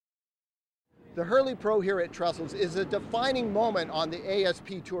The Hurley Pro here at Trestles is a defining moment on the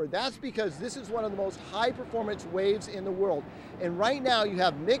ASP Tour. That's because this is one of the most high-performance waves in the world. And right now you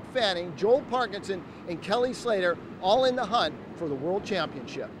have Mick Fanning, Joel Parkinson, and Kelly Slater all in the hunt for the World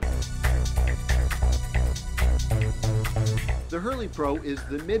Championship. The Hurley Pro is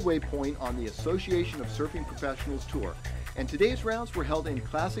the midway point on the Association of Surfing Professionals Tour. And today's rounds were held in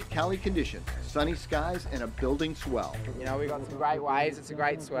classic Cali conditions, sunny skies and a building swell. You know, we got some great waves, it's a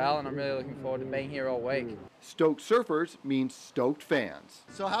great swell, and I'm really looking forward to being here all week. Stoked surfers means stoked fans.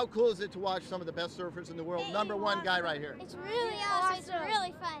 So how cool is it to watch some of the best surfers in the world? Number one guy right here. It's really awesome. It's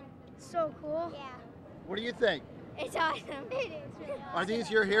really fun. It's so cool. Yeah. What do you think? It's awesome. It is really awesome. Are these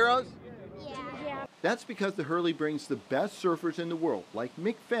your heroes? Yeah. That's because the Hurley brings the best surfers in the world, like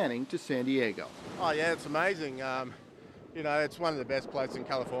Mick Fanning, to San Diego. Oh yeah, it's amazing. You know, it's one of the best places in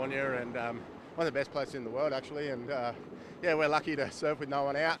California and one of the best places in the world, actually. And yeah, we're lucky to surf with no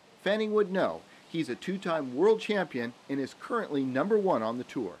one out. Fanning would know. He's a two-time world champion and is currently #1 on the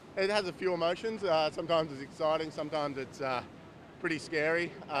tour. It has a few emotions. Sometimes it's exciting, sometimes it's pretty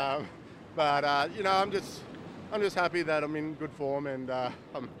scary. But you know, I'm just happy that I'm in good form and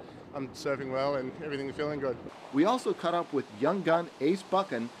I'm surfing well and everything's feeling good. We also caught up with young gun Ace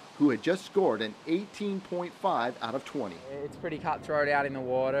Buchan, who had just scored an 18.5 out of 20. It's pretty cutthroat out in the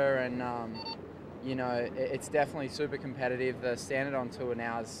water, and you know, it's definitely super competitive. The standard on tour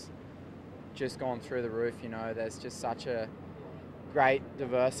now has just gone through the roof. You know, there's just such a great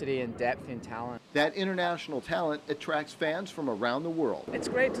diversity and depth in talent. That international talent attracts fans from around the world. It's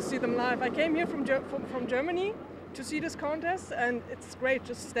great to see them live. I came here from Germany to see this contest, and it's great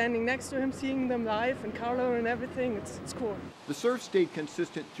just standing next to him, seeing them live and color and everything. It's cool. The surf stayed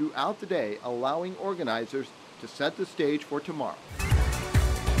consistent throughout the day, allowing organizers to set the stage for tomorrow.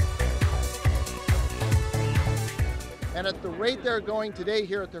 And at the rate they're going today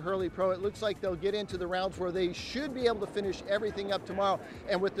here at the Hurley Pro, it looks like they'll get into the rounds where they should be able to finish everything up tomorrow.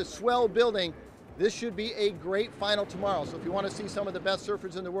 And with the swell building, this should be a great final tomorrow. So if you want to see some of the best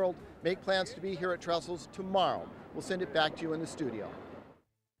surfers in the world, make plans to be here at Trestles tomorrow. We'll send it back to you in the studio.